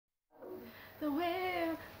the way.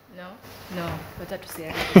 No,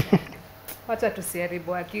 wacha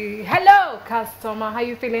tusiharibu aki. Hello customer, how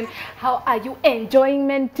you feeling? How are you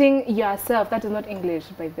enjoying yourself? That is not English,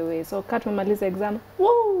 by the way. So kat umemaliza exam.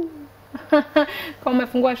 Woo! Kama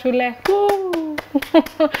umefungua shule. Woo!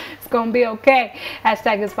 It's gonna be okay.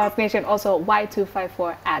 Hashtag is Fast Nation. Also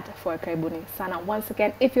Y254 @ karibuni sana. Once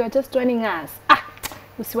again, if you are just joining us,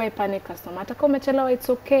 usiwai panic customer. Hata kama umechelewa, it's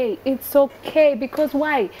okay. It's okay because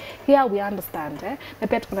why? Here we understand, na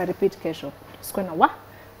pia tukuna repeat kesho. Tusikona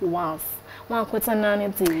once.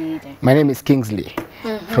 My name is Kingsley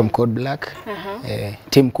from Code Black.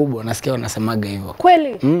 Team kubwa nasikia wanasemaga hivyo.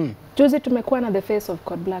 Kweli? Juzi tumekuwa na the face of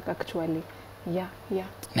Code Black actually. Yeah.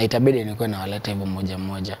 Na itabidi nilikuwa na waleta hivyo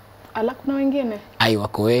mmoja. Ala kuna wengine?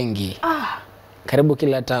 Wako wengi. Karibu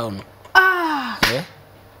kila town.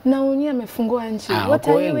 Na unia amefungua nchi. What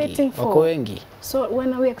are you waiting for? Wako wengi. So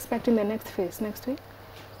when are we expecting the next phase? Next week?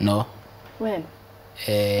 No. When?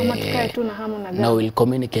 Now we'll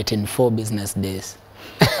communicate in 4 business days.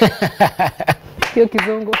 Hiyo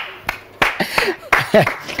kizungu.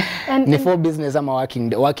 Ni 4 business ama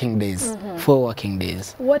working days. 4 working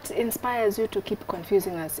days. What inspires you to keep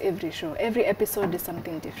confusing us every show? Every episode is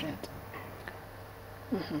something different.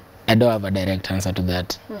 I don't have a direct answer to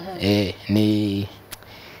that.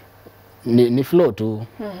 Ni flow tu.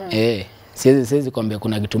 Siwezi kwambia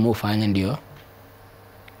kuna kitu mufanya ndio.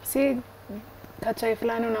 Si kachai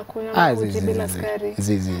fulani unakunywa uji bila sukari.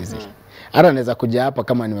 Hata naweza kuja hapa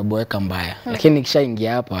kama nimeboeka mbaya. Lakini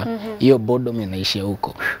nikishaingia hapa hiyo boredom inaishia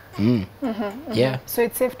huko. Yeah. So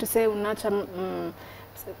it's safe to say unacha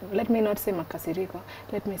let me not say makasiriko.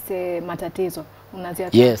 Let me say matatizo.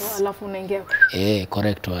 Unaziacha alafu unaingia.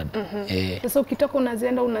 Correct word. Sasa ukitoka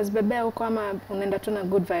unazienda unazibebea huko ama unaenda tu na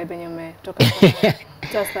good vibe yenye umetoka.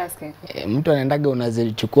 Just asking. Mtu anaendaga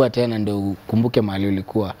unazichukua tena ndio ukumbuke mahali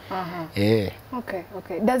ulikuwa.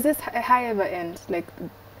 Okay. Does this high ever end? Like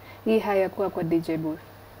hii haya kwa DJ booth?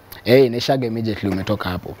 Inaishaga immediately umetoka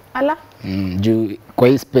hapo. Ala? Juu kwa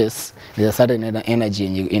hii space there's a certain energy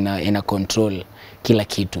ina control kila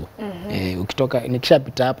kitu. Ukitoka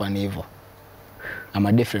nikishapita hapa ni hivyo. I'm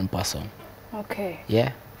a different person. Okay.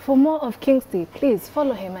 Yeah. For more of Kingsley, please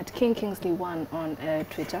follow him at KingKingsley1 on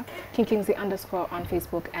Twitter, KingKingsley_ on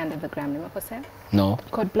Facebook and the gram. Nimekosea? No.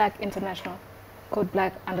 Code Black International. Code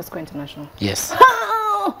Black _ International. Yes.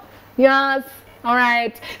 Yes. All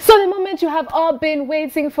right. So the moment you have all been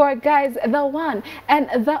waiting for, guys, the one and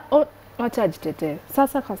the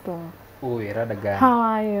Sasa customer. Rada gani? How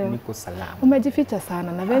are you? Niko salama. Umejificha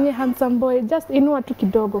sana na venye handsome boy, just inua tu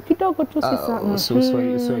kidogo tu sisa.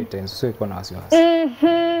 So iko na wasiwasi.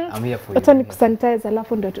 I'm here for you. Acha nikusanitize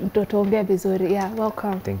alafu ndio tuongea vizuri. Yeah,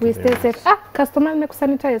 welcome. We stay safe. Customer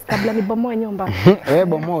nimekusanitize kabla nibomoe nyumba.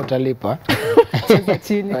 Bomoa utalipa. Cheza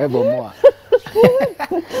chini. Bomoa.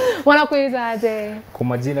 Wanakuuliza aje? Kwa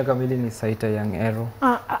majina kamili ni Cytah Young Arrow.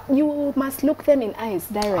 You must look them in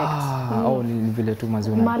eyes direct. Ni vile tu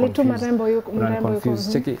maziona. Mali tu marembo yuko.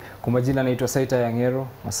 Cheki, kwa majina naitwa Cytah Young Arrow,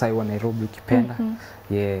 Masai wa Nairobi ukipenda.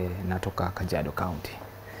 Natoka Kajiado County.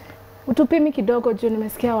 Utupimi kidogo juu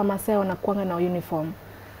nimesikia wa Masai wanakuanga na uniform.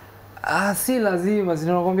 Si lazima,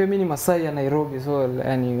 sinakwambia mimi ni Masai ya Nairobi, so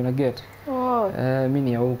yani una get. Mimi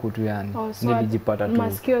ni ya huku tu yani. Nilijipata tu.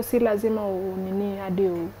 Masikio si lazima unini hadi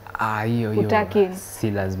hiyo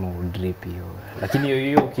si lazima udrip hiyo. Lakini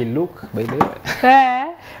hiyo ukilook by the way.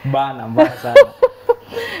 Bana mbaya sana.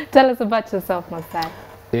 Tell us about yourself,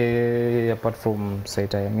 Masai. Apart from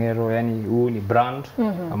Cytah Young Arrow, yani huu ni brand.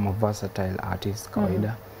 I'm a versatile artist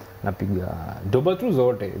kawaida. Napiga doba tu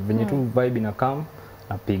zote, venye tu vibe na come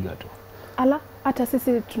napiga tu. Ala, hata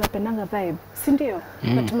sisi tunapendanga vibe, si ndio?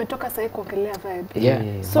 Na tumetoka sasa kuongelea vibe.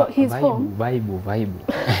 Yeah. So he's home. Vibe.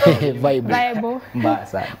 Mbaya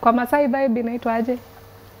sana. Kwa Masai vibe inaitwa aje?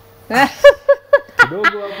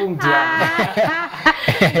 Kidogo hapo mtiani.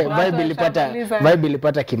 Vibe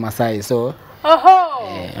ilipata Kimasai, so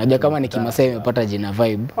unajua kama ni Kimasai imepata jina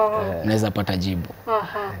vibe, unaweza pata jibu.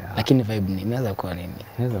 Lakini vibe ni inaweza kuwa nini?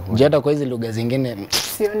 Hata kwa hizo lugha zingine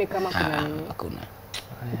sioni kama kuna nini. Hakuna.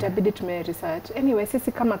 Itabidi tume research. Anyway,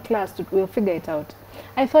 sisi kama class we'll figure it out.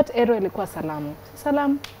 I thought Arrow ilikuwa salamu.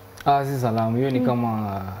 Salamu? Si salamu. Hiyo ni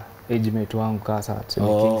kama age mate wangu kasa tuseme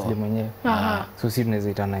Kingsley mwenyewe. So sisi tunaweza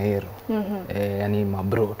itana Arrow. Yani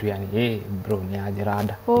mabro tu yani bro ni aje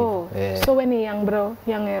rada. So when ni young bro,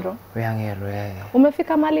 young Arrow. Young Arrow.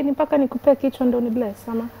 Umefika mahali ni mpaka nikupe kichwa ndio ni bless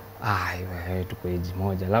ama? Wewe tuko age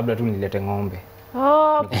moja. Labda tu nilete ng'ombe.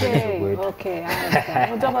 Okay, okay.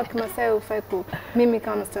 Unataka Kimasai ufai mimi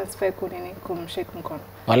kama sifai nini kumshake mkono.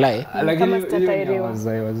 Walai. Lakini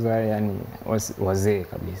wazee yani wazee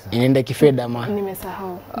kabisa. Inaenda kifeda ama?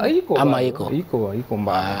 Nimesahau. Iko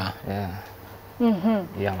mbaya. Yeah.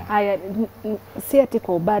 Yeah. Haya, si ati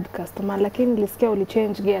kwa bad customer, lakini nilisikia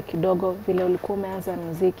ulichange gear kidogo vile ulikuwa umeanza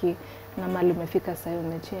muziki na mali umefika sasa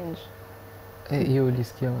umechange. Hiyo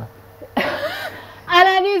ulisikia wapi?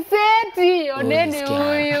 Ananiseti, oneni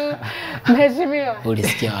huyu. Mheshimiwa.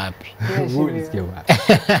 Ulisikia wapi? Ulisikia wapi?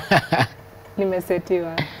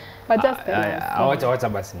 Nimesetiwa. Acha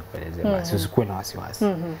basi nikueleze basi, usikuwe na wasiwasi.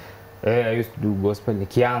 I used to do gospel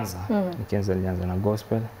nikianza nilianza na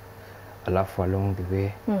gospel. Alafu along the way.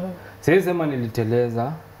 Siwezi sema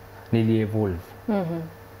niliteleza, nilievolve.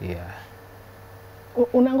 Yeah.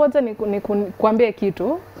 Unangoja kuambia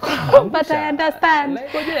kitu but I understand.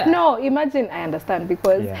 No, imagine I understand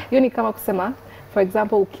because hiyo ni kama kusema for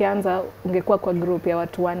example ukianza ungekuwa kwa group ya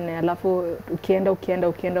watu 4 alafu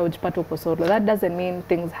ukienda ujipate uko solo. That doesn't mean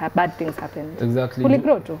bad things happen. Exactly.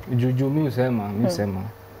 Uligrow tu. Juju mimi usema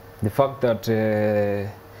the fact that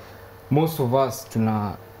most of us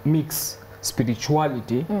tuna mix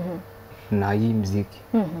spirituality na hii muziki.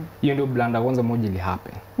 Hiyo ndio blanda kwanza moja ili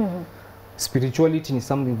happen. Spirituality ni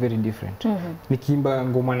something very different. Nikiimba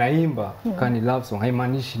ngoma naimba kani love song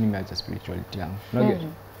haimaanishi nimeacha spirituality yangu. Unajua?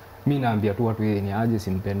 Mimi naambia tu watu yeye ni aje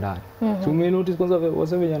simpendani. So ume notice kwanza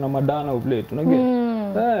waseme na madana uplate.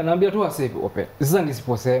 Unajua? Naambia tu waseme open. Sasa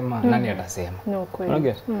nisiposema nani atasema? No kweli.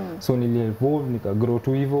 Unajua? So nilievolve nika-grow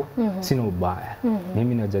tu hivyo. Sina ubaya.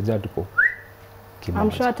 Mimi najaja tuko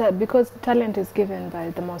I'm sure because talent is given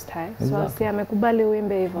by the Most High. So si amekubali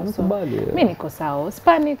uimbe hivyo. So mimi niko sawa.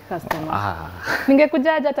 Panic customer.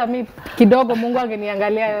 Ningekujaja hata mimi kidogo Mungu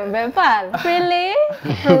angeniangalia mbepal. Really?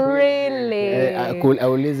 Really?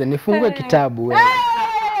 Aulize nifungue kitabu wewe.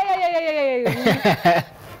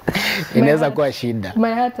 Inaweza kuwa shida.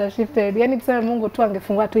 My heart has shifted. Yaani tuseme Mungu tu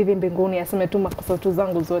angefungua tu hivi mbinguni aseme tu makosa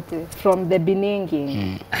zangu zote from the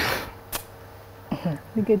beginning.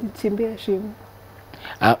 Ningejichimbia shimo.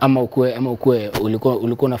 Ama ukue ulikuwa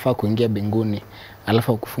unafaa kuingia binguni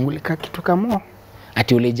alafu ukufungulika kitu kama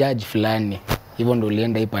ati ule judge fulani hivyo ndo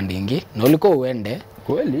ulienda ipande ingi na ulikuwa uende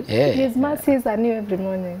kweli. His mercies are new every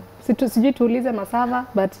morning. Sijui tuulize Masava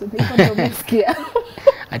but niko ndo msikia.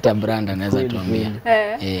 Hata Branda anaweza tuambia.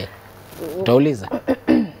 Tutauliza.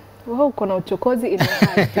 Wow, kuna uchokozi in my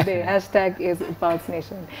heart today.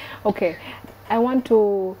 #is_nation. Okay, I want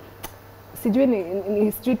to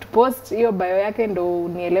sijui to post hiyo bio yake ndo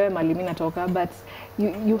nielewe mali mimi natoka, but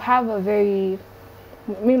you have a very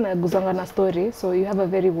mimi naguzanga na story, so you have a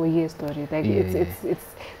very voyeur story like it's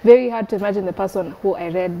very hard to imagine the person who I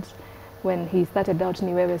read when he started out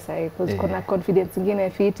ni wewe sai because kuna confidence nyingine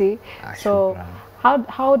fiti. So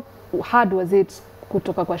how hard was it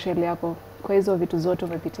kutoka kwa shell yako kwa hizo vitu zote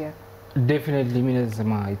umepitia? Definitely mimi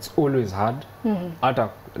nasema it's always hard.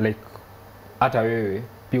 Hata wewe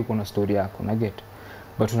pia uko na story yako na get,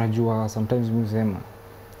 but unajua sometimes mimi nasema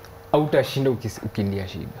hautashinda ukilia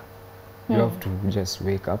shida. You have to just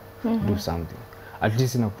wake up, do something. At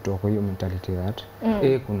least inakutoa kwa hiyo mentality that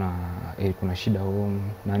kuna shida home,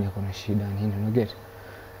 nani akona shida nini, na get.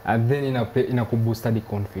 And then inakuboost the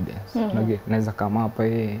confidence. Na get, naweza kama hapa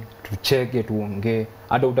tucheke tuongee,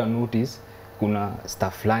 hata uta notice kuna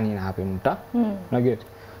stuff fulani na happen mta. Na get.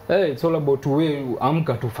 It's all about wewe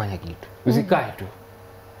amka tu fanya kitu. Usikae tu.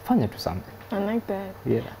 Fanya tu something. I like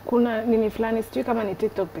that. Yeah. Kuna nini fulani sijui kama ni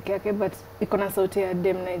TikTok peke yake but iko na sauti ya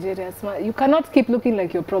dem Nigeria. You cannot keep looking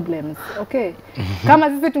like your problems. Okay? Kama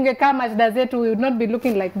sisi tungekaa mashida zetu we would not be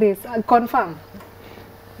looking like this. Confirm.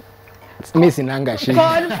 Mimi sinanga shida.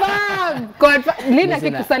 Confirm. Lina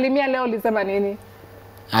akikusalimia leo ulisema nini?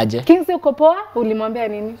 Aje. Kingsley uko poa? Ulimwambia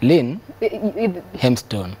nini? Lin?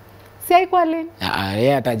 Hemstone. Si haikuwa Lin?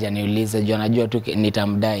 Yeye hata janiuliza juu anajua tu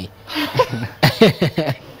nitamdai.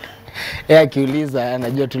 Akiuliza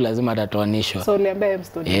anajua tu lazima atatoanishwa. So uliambia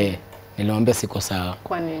Hemstone? Nilimwambia siko sawa.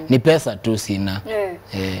 Kwa nini? Ni pesa tu sina.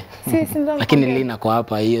 Si ndio? Lakini Lina kwa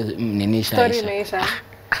hapa hiyo ninisha. Story imeisha.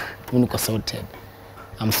 Mimi niko sorted.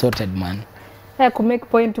 I'm sorted man. Ku make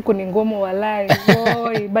point huko ni ngumu walai.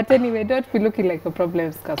 Boy, but anyway don't be looking like your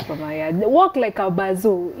problems customer. Walk like a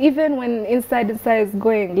bazoo even when inside is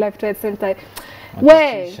going left right center.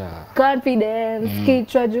 Where confidence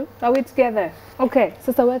kichwa juu. Are we together? Okay,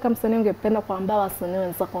 sasa wewe kama msanii ungependa kuambia wasanii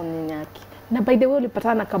wenzako nini yake? Na by the way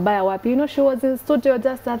ulipatana na Kabaya wapi? You know she was in studio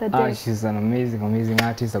just the other day. She's an amazing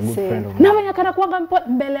artist, a good friend of mine. Na mwenye kana kuanga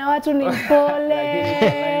mbele ya watu ni pole.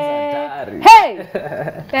 Hey!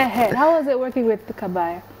 How was it working with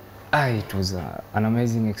Kabaya? It was an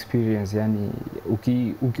amazing experience. Yani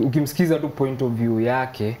ukimsikiza tu point of view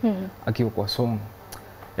yake akiwa kwa song,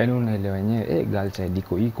 yani unaelewa yenyewe girl child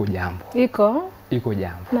iko jambo. Iko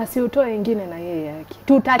jambo. Na si utoe wengine na yeye yake.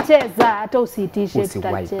 Tutacheza hata usiitishe,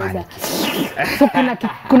 tutacheza. So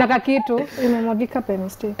kuna kakitu imemwagika pe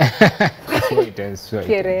mistake. Sweet.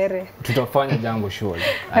 Kerere. Tutafanya jambo surely.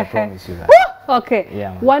 I promise you that. Okay.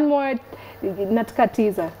 Yeah, one more nataka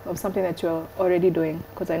teaser of something that you're already doing,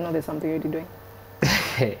 because I know there's something you're already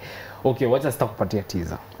doing. Okay, wacha sitakupatia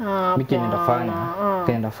teaser. Mimi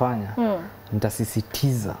kenda fanya.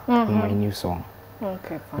 Nitasisitiza my new song.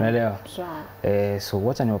 Okay, fine. Unaelewa? So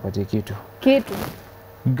wacha niwapatie kitu.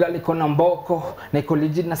 Gali kona mboko, na iko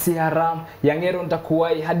legit na si haram. Yangero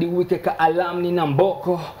nitakuwai hadi wike ka alam nina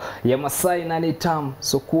mboko. Ya Masai na ni tam,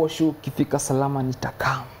 so kuoshu kifika salama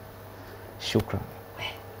nitakam. Shukran.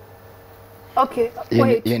 Okay,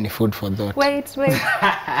 wait. Hiyo ni food for thought. Wait.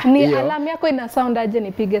 Ni alarm yako ina sound aje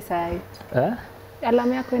nipige saa hii?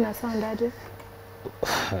 Alarm yako ina sound aje?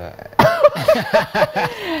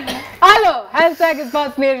 Hello,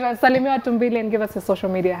 #SportsNation. Salimia watu mbili and give us a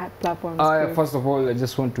social media platforms. First of all, I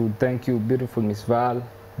just want to thank you, beautiful Miss Val,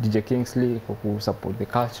 DJ Kingsley, for support the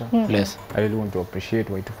culture. Yes. I really want to appreciate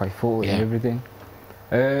Y254 and everything.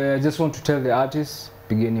 I just want to tell the artists,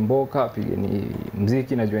 pigeni mboka, pigeni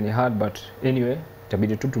mziki, najua ni hard, but anyway,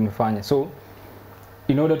 itabidi tu tumefanya. So,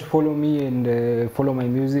 in order to follow me and follow my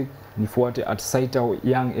music, nifuate at Cytah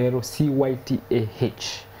Young Arrow,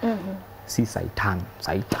 CYTAH. See Cytah.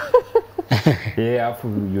 Yeah,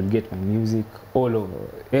 you'll get my music all over,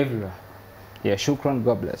 everywhere. Yeah, shukran,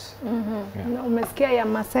 God bless. Na umesikia ya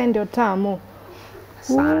Masai ndio tamu.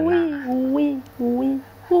 Sana. Ui.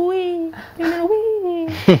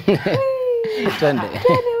 Twende.